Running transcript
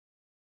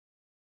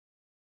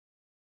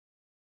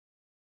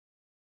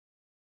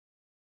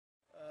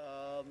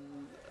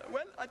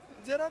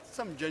there are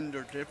some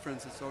gender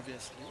differences,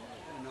 obviously.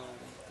 You know,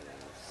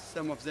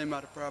 some of them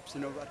are perhaps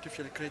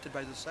artificially created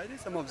by society.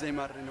 Some of them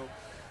are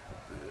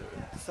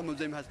some of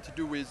them has to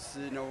do with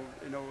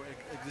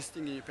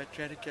existing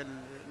patriarchal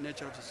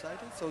nature of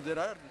society. So there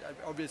are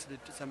obviously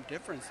some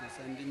differences.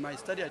 And in my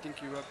study, I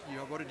think you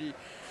have already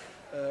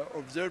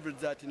observed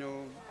that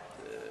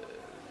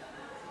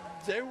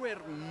they were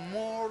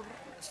more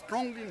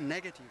strongly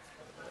negative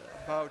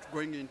about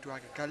going into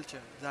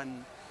agriculture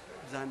than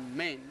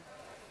men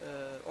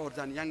or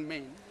than young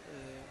men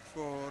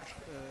for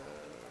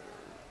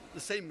the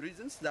same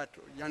reasons that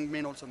young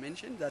men also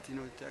mentioned, that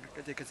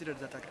they consider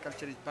that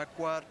agriculture is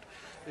backward,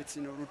 it's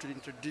rooted in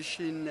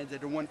tradition, and they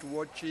don't want to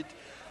watch it.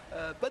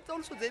 But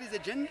also there is a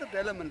gender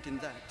element in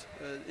that,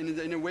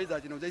 in a way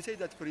that they say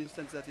that, for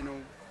instance, that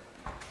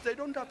they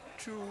don't have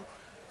to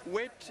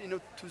wait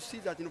to see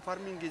that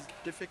farming is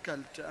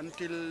difficult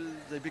until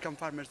they become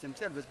farmers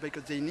themselves,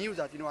 because they knew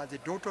that as the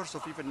daughters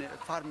of even a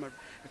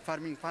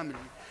farming family,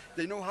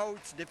 they know how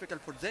it's difficult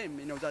for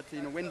them. That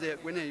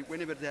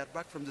whenever they are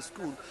back from the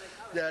school,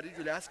 they are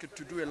usually asked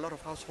to do a lot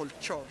of household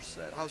chores,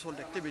 household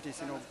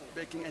activities,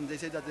 baking, and they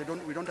say that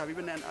we don't have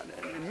even a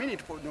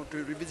minute for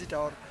to revisit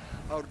our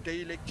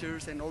day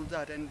lectures and all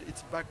that, and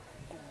it's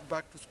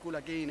back to school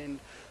again,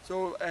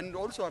 and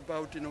also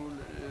about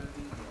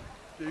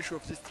the issue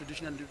of this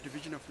traditional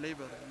division of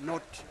labor,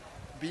 not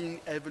being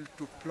able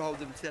to plow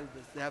themselves.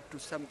 They have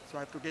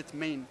to get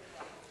men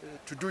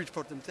to do it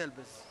for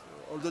themselves.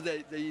 Although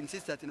they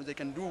insist that they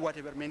can do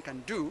whatever men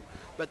can do,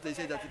 but they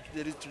say that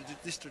there is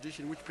this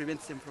tradition which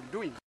prevents them from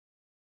doing.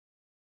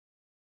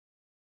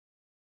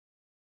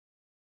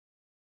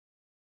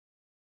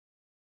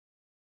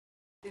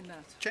 In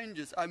that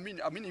changes. I mean,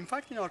 in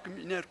fact, in our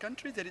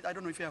country, there is, I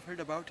don't know if you have heard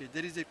about it.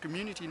 There is a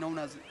community known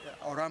as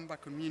Oramba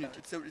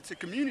community. It's a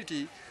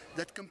community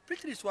that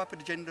completely swapped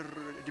the gender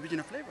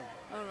division of labor.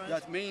 All right.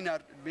 That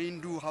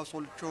men do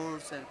household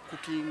chores and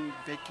cooking,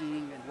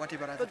 baking, and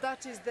whatever. But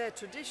that is their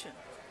tradition.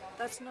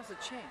 That's not a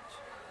change.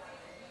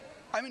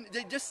 I mean,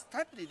 they just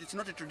started it. It's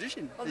not a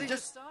tradition. Oh, they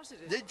just started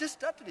it. They just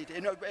started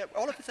it.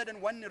 All of a sudden,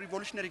 one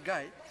revolutionary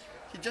guy,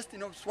 he just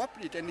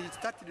swapped it, and he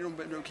started.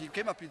 He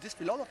came up with this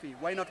philosophy.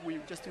 Why not we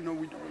just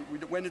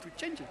why not we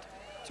change it?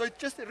 So it's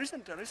just a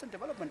recent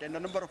development, and a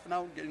number of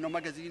now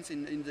magazines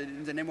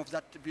in the name of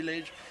that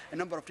village, a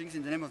number of things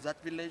in the name of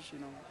that village.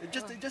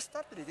 They just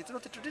started it. It's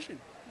not a tradition.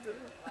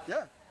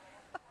 Yeah.